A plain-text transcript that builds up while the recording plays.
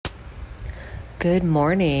Good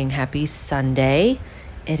morning. Happy Sunday.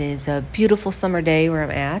 It is a beautiful summer day where I'm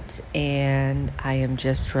at, and I am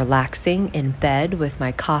just relaxing in bed with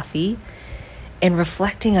my coffee and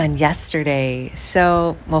reflecting on yesterday.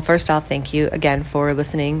 So, first off, thank you again for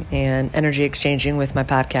listening and energy exchanging with my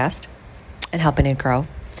podcast and helping it grow.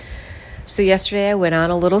 So yesterday I went on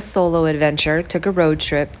a little solo adventure, took a road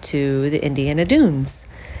trip to the Indiana Dunes,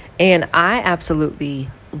 and I absolutely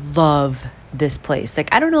love this place.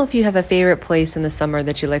 I don't know if you have a favorite place in the summer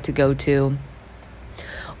that you like to go to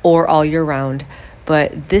or all year round,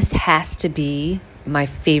 but this has to be my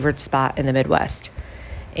favorite spot in the Midwest.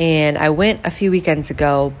 And I went a few weekends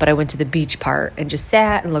ago, but I went to the beach part and just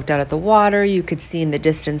sat and looked out at the water. You could see in the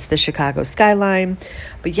distance the Chicago skyline.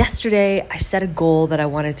 But yesterday I set a goal that I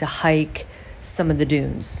wanted to hike some of the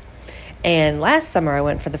dunes. And last summer I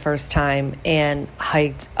went for the first time and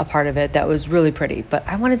hiked a part of it that was really pretty, but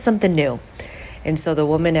I wanted something new. And so the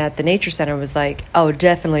woman at the nature center was like, oh,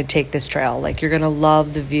 definitely take this trail. You're going to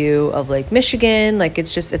love the view of Lake Michigan.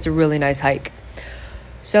 It's a really nice hike.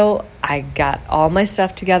 So I got all my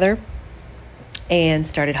stuff together and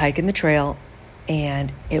started hiking the trail,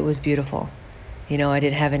 and it was beautiful. I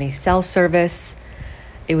didn't have any cell service.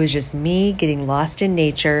 It was just me getting lost in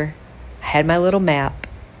nature. I had my little map,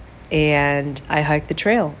 and I hiked the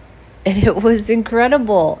trail, and it was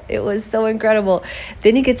incredible. It was so incredible.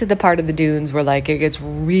 Then you get to the part of the dunes where it gets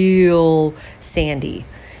real sandy,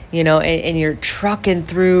 and you're trucking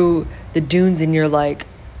through the dunes, and you're like,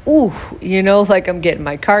 ooh, I'm getting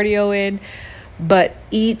my cardio in. But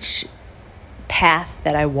each path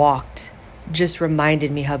that I walked just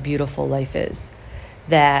reminded me how beautiful life is.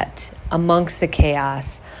 That amongst the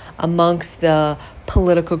chaos, amongst the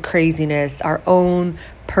political craziness, our own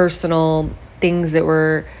personal things that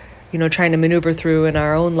we're, trying to maneuver through in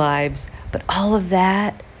our own lives, but all of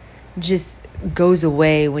that just goes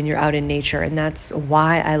away when you're out in nature. And that's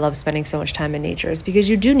why I love spending so much time in nature, is because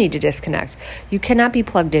you do need to disconnect. You cannot be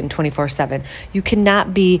plugged in 24/7. You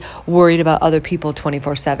cannot be worried about other people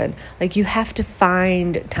 24/7. You have to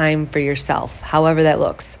find time for yourself, however that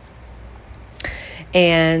looks.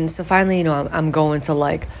 And so finally, I'm going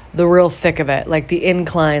to the real thick of it, the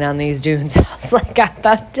incline on these dunes. I was I'm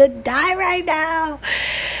about to die right now.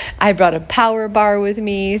 I brought a power bar with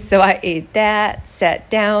me. So I ate that, sat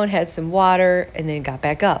down, had some water, and then got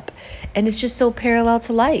back up. And it's just so parallel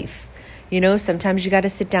to life. Sometimes you got to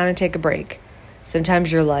sit down and take a break. Sometimes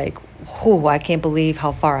you're like, whoa, I can't believe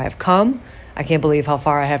how far I've come. I can't believe how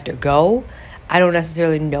far I have to go. I don't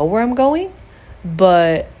necessarily know where I'm going,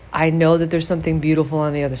 but I know that there's something beautiful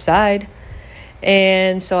on the other side.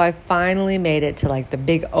 And so I finally made it to the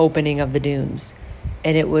big opening of the dunes,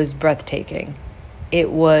 and it was breathtaking. It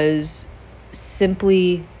was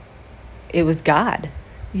God,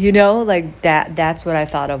 that's what I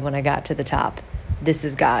thought of when I got to the top. This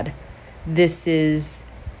is God. This is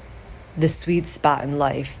the sweet spot in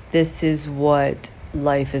life. This is what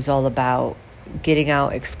life is all about, getting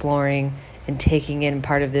out, exploring, and taking in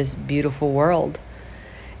part of this beautiful world.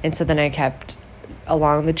 And so then I kept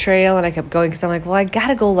along the trail, and I kept going because I'm like, well, I got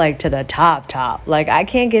to go to the top. I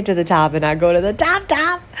can't get to the top and not go to the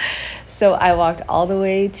top. So I walked all the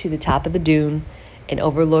way to the top of the dune and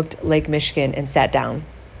overlooked Lake Michigan and sat down.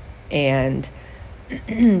 And,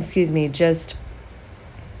 I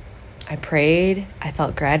prayed. I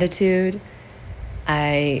felt gratitude.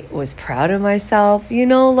 I was proud of myself, and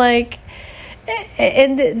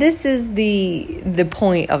this is the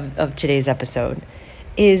point of today's episode.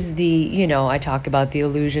 Is I talk about the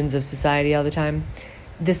illusions of society all the time.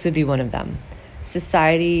 This would be one of them.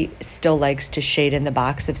 Society still likes to shade in the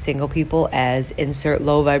box of single people as insert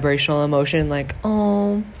low vibrational emotion,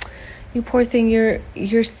 oh, you poor thing,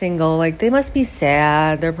 you're single. They must be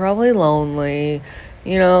sad. They're probably lonely.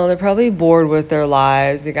 They're probably bored with their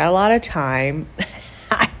lives. They got a lot of time.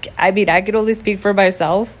 I can only speak for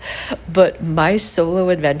myself, but my solo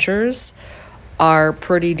adventures are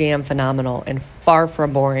pretty damn phenomenal and far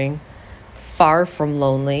from boring, far from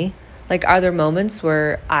lonely. Are there moments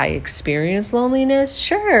where I experience loneliness?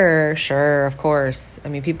 Sure, of course.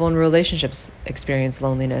 People in relationships experience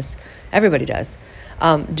loneliness. Everybody does.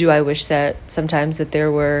 Do I wish that sometimes that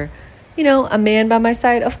there were, a man by my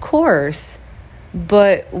side? Of course.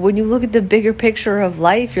 But when you look at the bigger picture of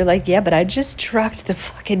life, you're like, yeah, but I just trucked the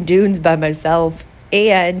fucking dunes by myself,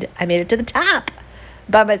 and I made it to the top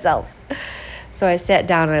by myself. So I sat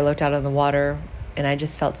down and I looked out on the water, and I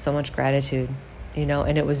just felt so much gratitude,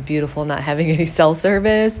 and it was beautiful not having any cell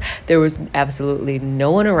service. There was absolutely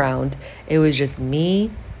no one around. It was just me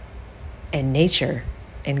and nature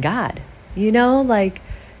and God,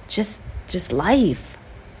 just life.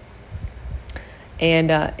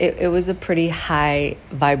 And it was a pretty high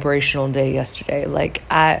vibrational day yesterday. Like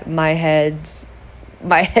my head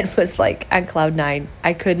was like on cloud nine.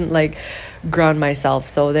 I couldn't like ground myself.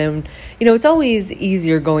 So then, it's always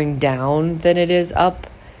easier going down than it is up.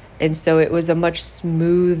 And so it was a much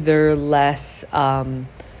smoother, less out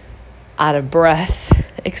of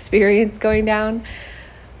breath experience going down.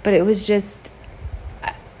 But it was just,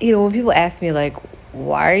 when people ask me like,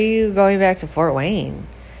 why are you going back to Fort Wayne?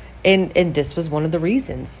 And this was one of the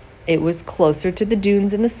reasons. It was closer to the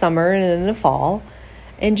dunes in the summer and in the fall.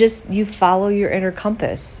 And just you follow your inner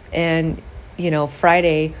compass. And,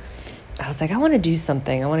 Friday, I was like, I want to do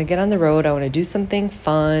something. I want to get on the road. I want to do something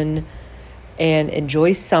fun and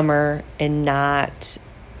enjoy summer and not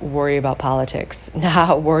worry about politics,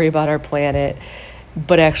 not worry about our planet,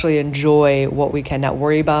 but actually enjoy what we can, not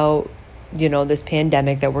worry about, this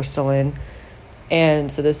pandemic that we're still in.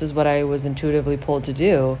 And so this is what I was intuitively pulled to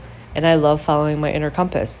do. And I love following my inner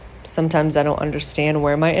compass. Sometimes I don't understand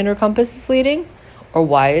where my inner compass is leading or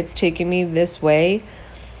why it's taking me this way.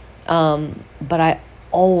 But I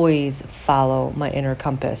always follow my inner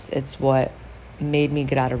compass. It's what made me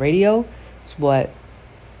get out of radio. It's what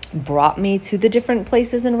brought me to the different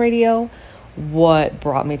places in radio. What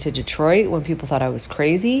brought me to Detroit when people thought I was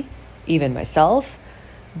crazy, even myself.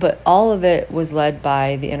 But all of it was led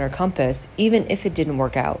by the inner compass, even if it didn't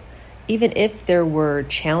work out, even if there were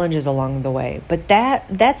challenges along the way. But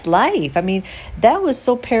that's life. I mean, that was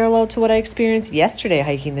so parallel to what I experienced yesterday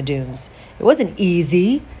hiking the dunes. It wasn't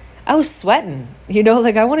easy. I was sweating,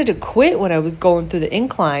 like I wanted to quit when I was going through the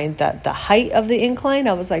incline, the height of the incline.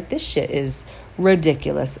 I was like, this shit is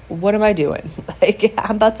ridiculous. What am I doing? Like,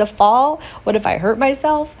 I'm about to fall. What if I hurt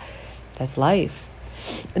myself? That's life.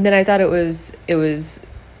 And then I thought it was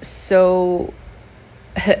so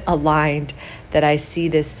aligned that I see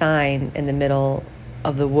this sign in the middle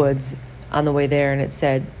of the woods on the way there, and it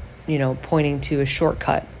said, pointing to a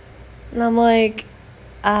shortcut. And I'm like,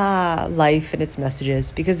 life and its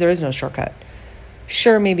messages, because there is no shortcut.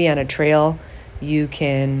 Sure, maybe on a trail you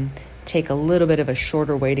can take a little bit of a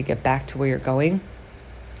shorter way to get back to where you're going,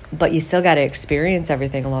 but you still got to experience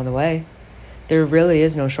everything along the way. There really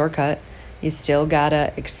is no shortcut. You still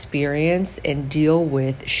gotta experience and deal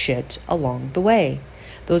with shit along the way.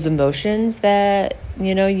 Those emotions that,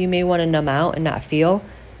 you may want to numb out and not feel,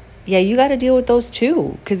 yeah, you got to deal with those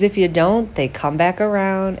too. Because if you don't, they come back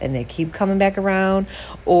around and they keep coming back around,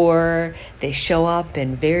 or they show up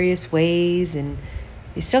in various ways and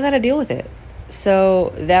you still got to deal with it.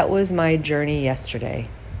 So that was my journey yesterday,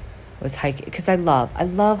 was hiking. Because I love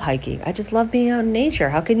hiking. I just love being out in nature.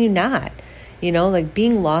 How can you not? Like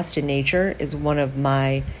being lost in nature is one of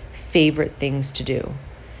my favorite things to do.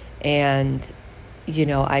 And,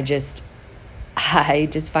 I just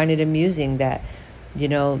find it amusing that,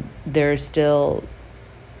 there's still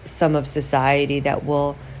some of society that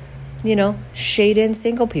will, shade in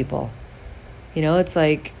single people. It's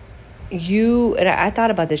like and I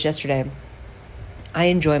thought about this yesterday. I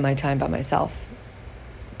enjoy my time by myself.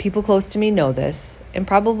 People close to me know this, and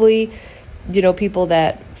probably, people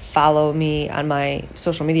that follow me on my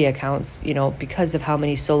social media accounts, because of how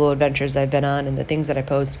many solo adventures I've been on and the things that I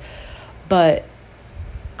post. But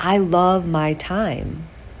I love my time.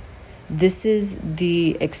 This is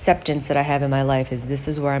the acceptance that I have in my life, is this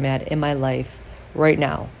is where I'm at in my life right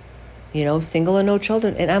now. Single and no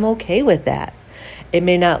children, and I'm okay with that. It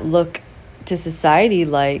may not look to society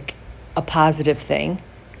like a positive thing,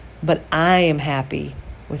 but I am happy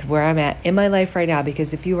with where I'm at in my life right now,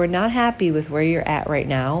 because if you are not happy with where you're at right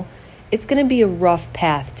now, it's going to be a rough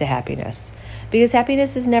path to happiness, because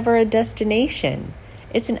happiness is never a destination.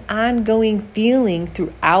 It's an ongoing feeling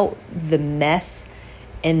throughout the mess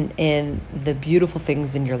and the beautiful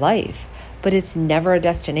things in your life, but it's never a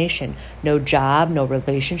destination. No job, no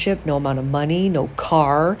relationship, no amount of money, no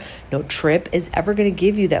car, no trip is ever going to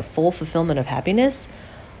give you that full fulfillment of happiness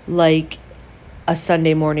like a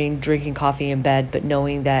Sunday morning drinking coffee in bed, but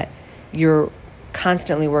knowing that you're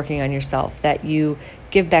constantly working on yourself, that you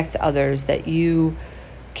give back to others, that you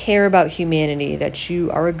care about humanity, that you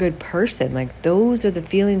are a good person. Like, those are the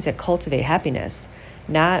feelings that cultivate happiness,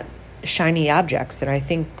 not shiny objects. And I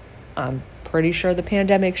think, I'm pretty sure the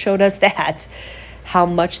pandemic showed us that, how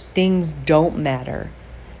much things don't matter,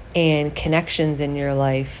 and connections in your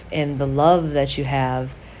life and the love that you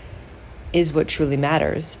have is what truly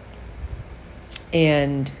matters.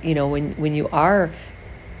 And, when you are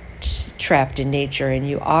trapped in nature and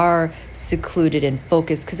you are secluded and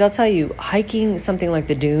focused, because I'll tell you, hiking something like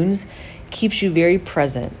the dunes keeps you very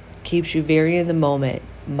present, keeps you very in the moment.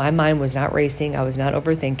 My mind was not racing. I was not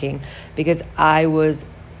overthinking, because I was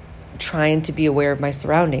trying to be aware of my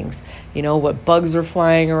surroundings, what bugs were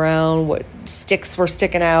flying around, what sticks were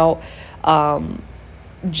sticking out,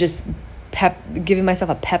 just giving myself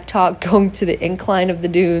a pep talk, going to the incline of the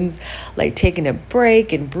dunes, like taking a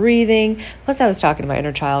break and breathing. Plus I was talking to my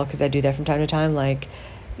inner child, because I do that from time to time,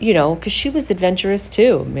 because she was adventurous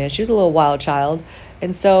too, man. She was a little wild child.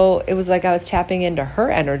 And so it was like I was tapping into her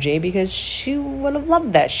energy, because she would have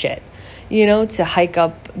loved that shit, to hike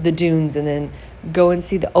up the dunes and then go and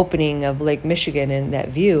see the opening of Lake Michigan and that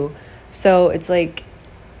view. So it's like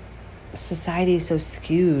society is so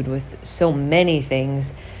skewed with so many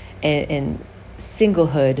things, and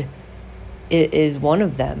singlehood is one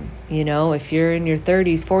of them. If you're in your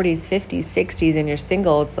 30s, 40s, 50s, 60s and you're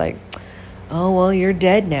single, it's like, oh, well, you're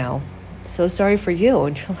dead now. So sorry for you.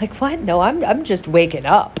 And you're like, what? No, I'm just waking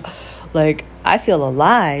up. Like, I feel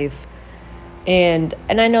alive. And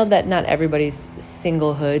I know that not everybody's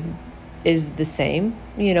singlehood is the same.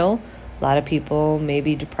 A lot of people may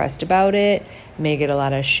be depressed about it, may get a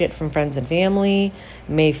lot of shit from friends and family,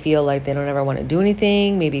 may feel like they don't ever want to do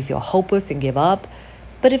anything, maybe feel hopeless and give up.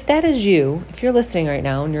 But if that is you, if you're listening right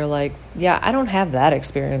now and you're like, yeah, I don't have that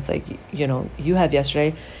experience like, you have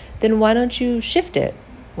yesterday, then why don't you shift it?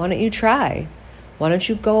 Why don't you try? Why don't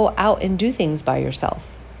you go out and do things by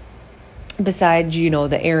yourself? Besides,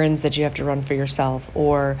 the errands that you have to run for yourself,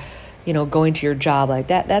 or, going to your job like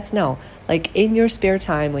that. That's no. Like, in your spare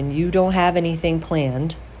time when you don't have anything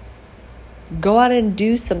planned, go out and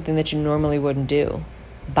do something that you normally wouldn't do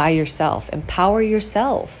by yourself. Empower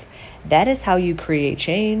yourself. That is how you create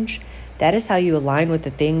change. That is how you align with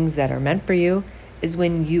the things that are meant for you, is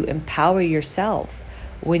when you empower yourself,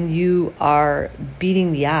 when you are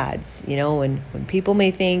beating the odds. When people may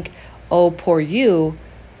think, oh, poor you,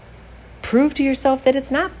 prove to yourself that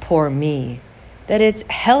it's not poor me, that it's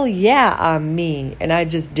hell yeah, I'm me, and I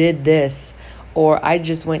just did this, or I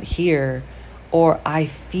just went here, or I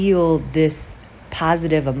feel this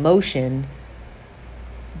positive emotion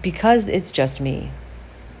because it's just me.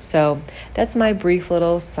 So that's my brief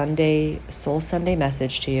little Soul Sunday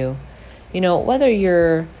message to you. Whether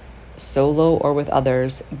you're solo or with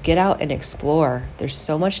others, get out and explore. There's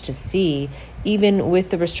so much to see. Even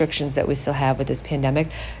with the restrictions that we still have with this pandemic,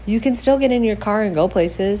 you can still get in your car and go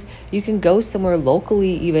places. You can go somewhere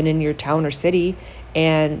locally, even in your town or city,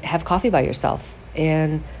 and have coffee by yourself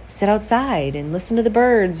and sit outside and listen to the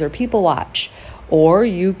birds or people watch. Or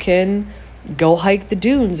you can go hike the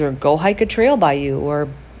dunes or go hike a trail by you or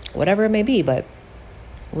whatever it may be. But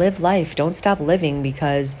live life. Don't stop living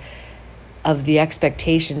because of the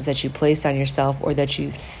expectations that you place on yourself or that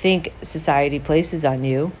you think society places on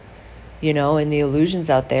you. And the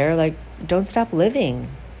illusions out there. Like, don't stop living.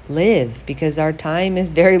 Live, because our time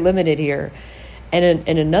is very limited here. And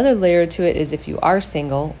another layer to it is, if you are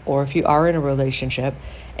single or if you are in a relationship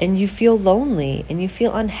and you feel lonely and you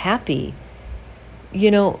feel unhappy,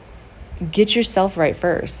 get yourself right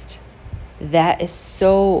first. That is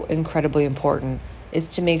so incredibly important,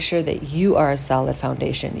 is to make sure that you are a solid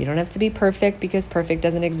foundation. You don't have to be perfect, because perfect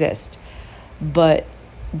doesn't exist. But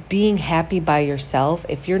being happy by yourself,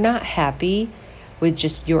 if you're not happy with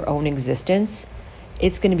just your own existence,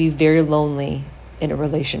 it's going to be very lonely in a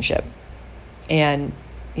relationship. And,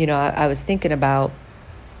 I was thinking about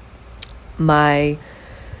my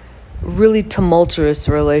really tumultuous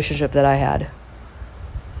relationship that I had.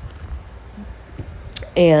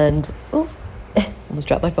 And, almost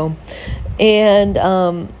dropped my phone. And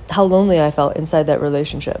how lonely I felt inside that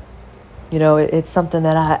relationship. It's something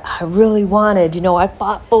that I really wanted, I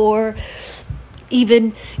fought for,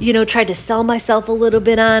 even, tried to sell myself a little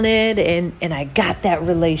bit on it. And I got that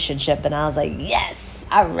relationship, and I was like, yes,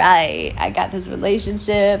 all right, I got this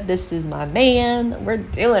relationship. This is my man. We're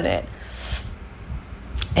doing it.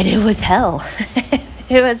 And it was hell.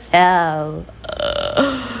 It was hell.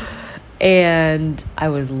 And I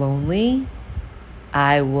was lonely.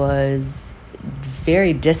 I was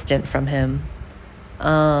very distant from him.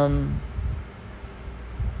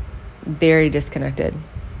 Very disconnected.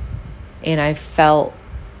 And I felt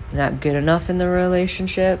not good enough in the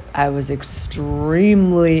relationship. I was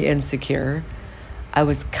extremely insecure. I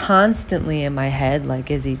was constantly in my head, like,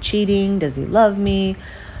 is he cheating? Does he love me?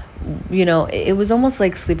 It was almost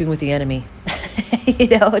like sleeping with the enemy.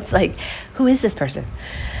 It's like, who is this person?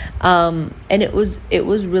 And it was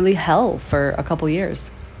really hell for a couple years.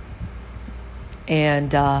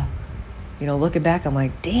 And, looking back, I'm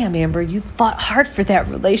like, damn, Amber, you fought hard for that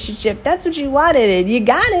relationship. That's what you wanted, and you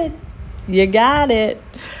got it. You got it.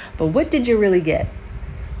 But what did you really get?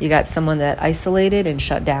 You got someone that isolated and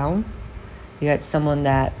shut down. You got someone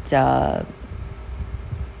that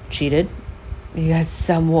cheated. You got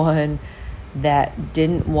someone that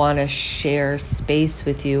didn't want to share space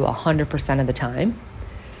with you 100% of the time.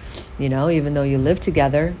 You know, even though you lived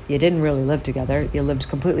together, you didn't really live together. You lived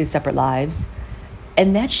completely separate lives.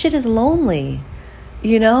 And that shit is lonely,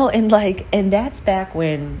 you know? And that's back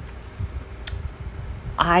when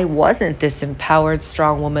I wasn't this empowered,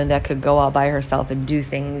 strong woman that could go out by herself and do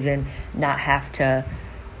things and not have to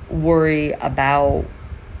worry about,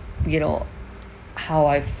 you know, how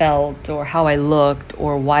I felt or how I looked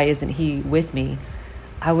or why isn't he with me.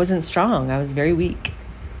 I wasn't strong. I was very weak.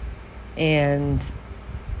 And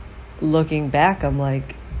looking back, I'm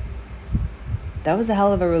like, that was a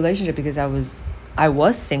hell of a relationship, because I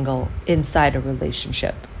was single inside a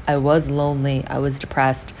relationship. I was lonely. I was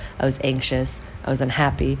depressed. I was anxious. I was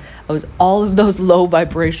unhappy. I was all of those low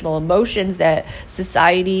vibrational emotions that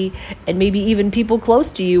society and maybe even people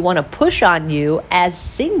close to you want to push on you as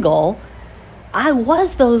single. I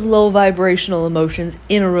was those low vibrational emotions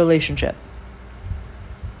in a relationship.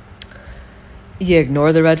 You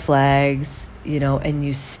ignore the red flags, you know, and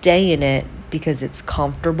you stay in it because it's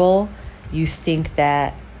comfortable. You think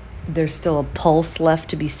that there's still a pulse left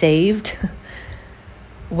to be saved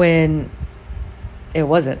when it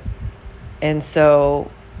wasn't. And so,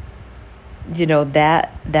 you know,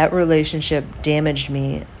 that relationship damaged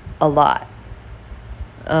me a lot.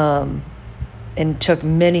 And took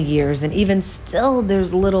many years. And even still,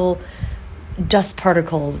 there's little dust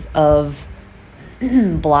particles of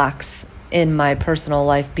blocks in my personal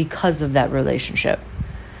life because of that relationship.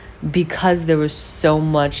 Because there was so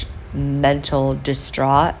much mental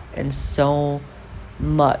distraught and so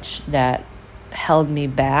much that held me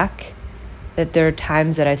back, that there are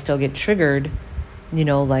times that I still get triggered, you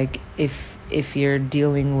know, like if you're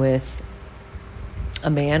dealing with a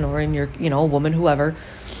man or in your, you know, a woman, whoever,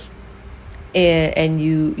 and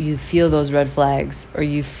you feel those red flags, or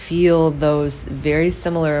you feel those very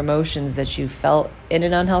similar emotions that you felt in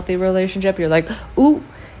an unhealthy relationship, you're like, ooh,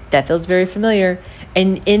 that feels very familiar.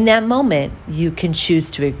 And in that moment, you can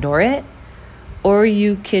choose to ignore it, or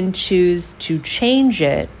you can choose to change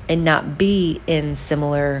it and not be in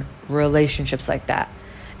similar relationships like that.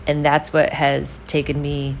 And that's what has taken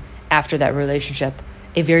me, after that relationship,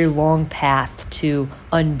 a very long path to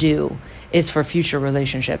undo, is for future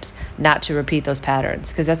relationships, not to repeat those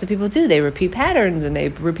patterns. Because that's what people do. They repeat patterns and they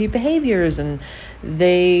repeat behaviors and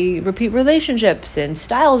they repeat relationships and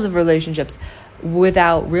styles of relationships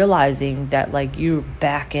without realizing that, like, you're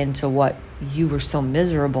back into what you were so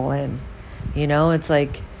miserable in. You know, it's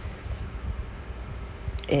like,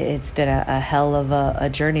 it's been a hell of a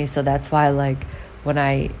journey. So that's why, like, when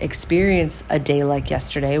I experience a day like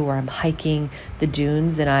yesterday where I'm hiking the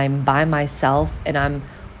dunes and I'm by myself and I'm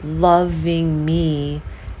loving me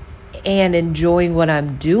and enjoying what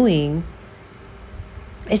I'm doing,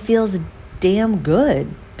 it feels damn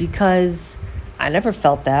good, because I never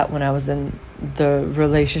felt that when I was in the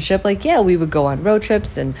relationship. Like, yeah, we would go on road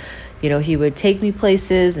trips and, you know, he would take me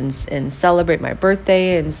places and celebrate my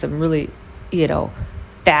birthday and some really, you know,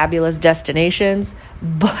 fabulous destinations,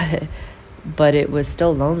 but it was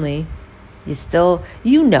still lonely. You still,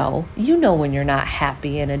 you know when you're not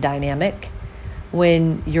happy in a dynamic,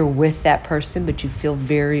 when you're with that person but you feel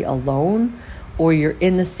very alone, or you're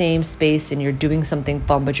in the same space and you're doing something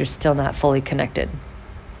fun but you're still not fully connected.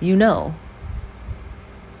 You know.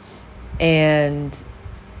 And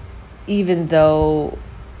even though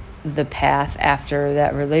the path after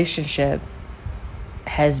that relationship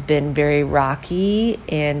has been very rocky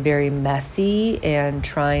and very messy, and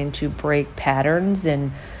trying to break patterns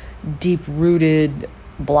and deep-rooted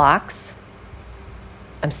blocks,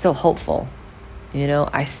 I'm still hopeful. You know,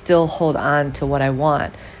 I still hold on to what I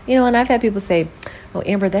want. You know, and I've had people say, oh,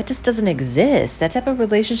 Amber, that just doesn't exist. That type of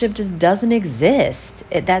relationship just doesn't exist.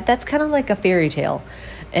 That's kind of like a fairy tale.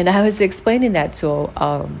 And I was explaining that to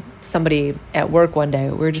somebody at work one day.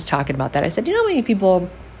 We were just talking about that. I said, you know how many people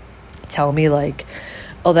tell me, like,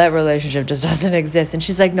 oh, that relationship just doesn't exist? And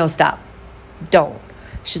she's like, no, stop. Don't.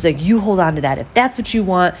 She's like, you hold on to that. If that's what you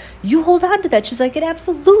want, you hold on to that. She's like, it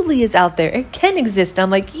absolutely is out there. It can exist. And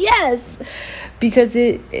I'm like, yes, because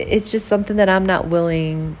it's just something that I'm not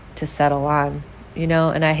willing to settle on, you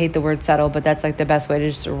know? And I hate the word settle, but that's like the best way to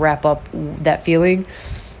just wrap up that feeling.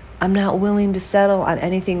 I'm not willing to settle on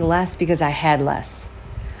anything less, because I had less.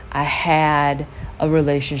 I had a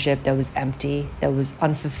relationship that was empty, that was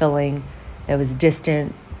unfulfilling, that was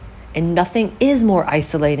distant. And nothing is more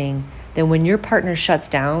isolating than when your partner shuts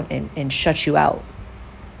down and shuts you out.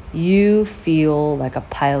 You feel like a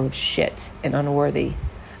pile of shit and unworthy.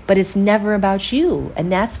 But it's never about you.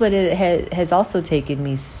 And that's what it has also taken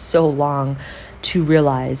me so long to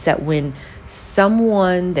realize, that when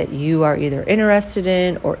someone that you are either interested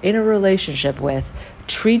in or in a relationship with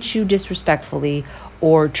treats you disrespectfully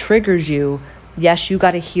or triggers you, yes, you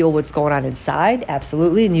got to heal what's going on inside,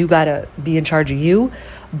 absolutely, and you got to be in charge of you,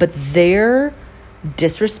 but their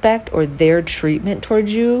disrespect or their treatment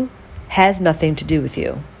towards you has nothing to do with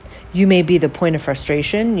you. You may be the point of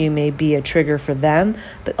frustration, you may be a trigger for them,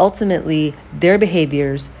 but ultimately their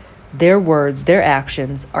behaviors, their words, their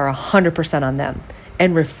actions are 100% on them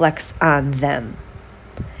and reflects on them.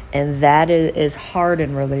 And that is hard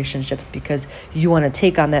in relationships because you want to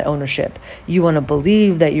take on that ownership. You want to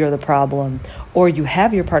believe that you're the problem, or you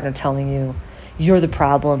have your partner telling you, you're the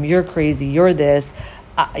problem, you're crazy, you're this.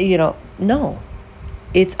 No,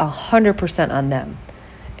 it's 100% on them.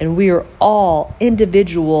 And we are all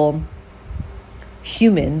individual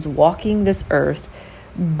humans walking this earth,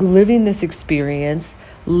 living this experience,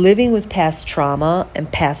 living with past trauma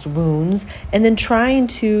and past wounds, and then trying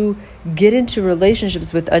to get into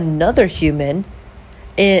relationships with another human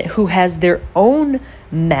who has their own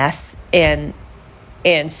mess and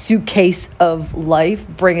suitcase of life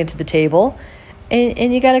bringing to the table,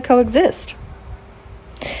 and you got to coexist.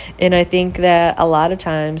 And I think that a lot of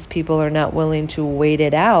times people are not willing to wait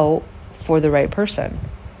it out for the right person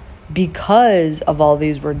because of all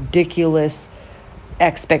these ridiculous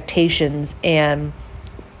expectations and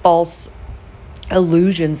false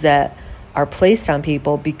illusions that are placed on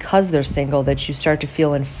people because they're single, that you start to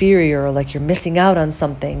feel inferior, or like you're missing out on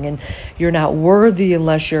something and you're not worthy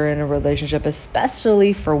unless you're in a relationship,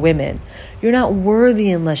 especially for women. You're not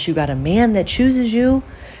worthy unless you got a man that chooses you.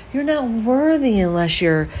 You're not worthy unless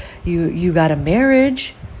you got a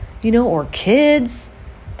marriage, or kids.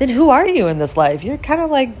 Then who are you in this life? You're kind of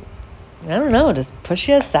like, I don't know, just push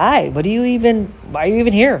you aside. Why are you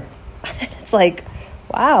even here? It's like,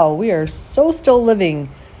 wow, we are so still living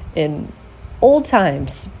in old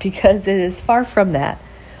times, because it is far from that.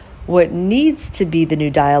 What needs to be the new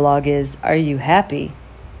dialogue is, are you happy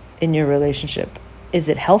in your relationship? Is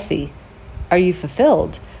it healthy? Are you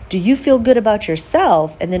fulfilled? Do you feel good about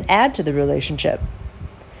yourself? And then add to the relationship.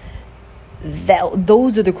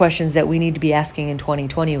 Those are the questions that we need to be asking in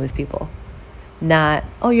 2020 with people. Not,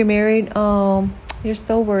 oh, you're married? Oh, you're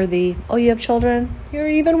still worthy. Oh, you have children? You're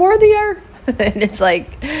even worthier. And it's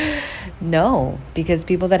like, no, because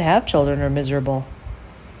people that have children are miserable,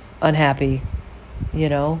 unhappy,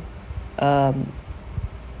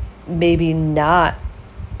 maybe not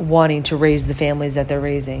wanting to raise the families that they're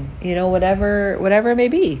raising, whatever it may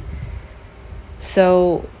be.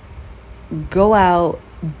 So go out,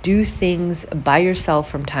 do things by yourself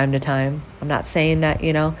from time to time. I'm not saying that,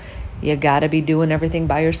 you got to be doing everything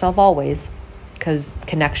by yourself always, because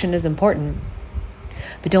connection is important.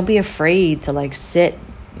 But don't be afraid to sit.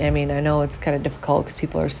 I mean, I know it's kind of difficult because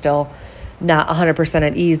people are still not 100%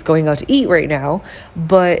 at ease going out to eat right now.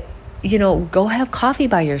 But, go have coffee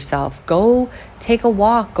by yourself. Go take a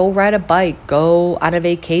walk. Go ride a bike. Go on a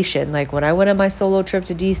vacation. Like when I went on my solo trip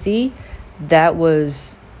to DC, that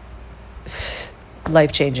was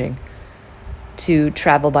life-changing, to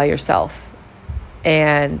travel by yourself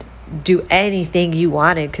and do anything you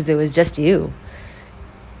wanted because it was just you.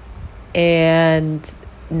 And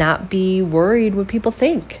not be worried what people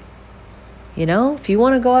think. If you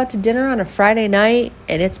want to go out to dinner on a Friday night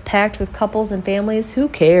and it's packed with couples and families, who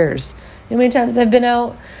cares? You know how many times I've been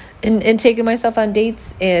out and taken myself on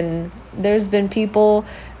dates, and there's been people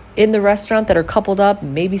in the restaurant that are coupled up.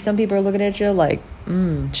 Maybe some people are looking at you like,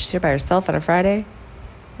 she's here by herself on a Friday.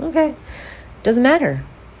 Okay. Doesn't matter.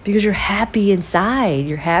 Because you're happy inside.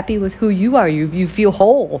 You're happy with who you are. You feel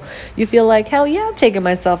whole. You feel like, hell yeah, I'm taking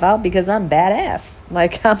myself out because I'm badass.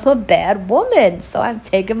 Like, I'm a bad woman, so I'm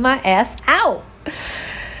taking my ass out.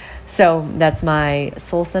 So that's my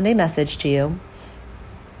Soul Sunday message to you,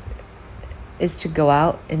 is to go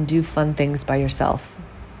out and do fun things by yourself.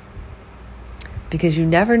 Because you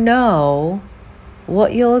never know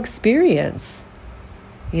what you'll experience.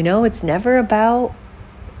 It's never about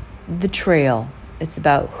the trail. It's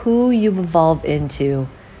about who you evolve into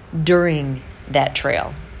during that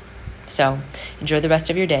trail. So enjoy the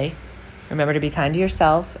rest of your day. Remember to be kind to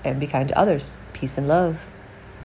yourself and be kind to others. Peace and love.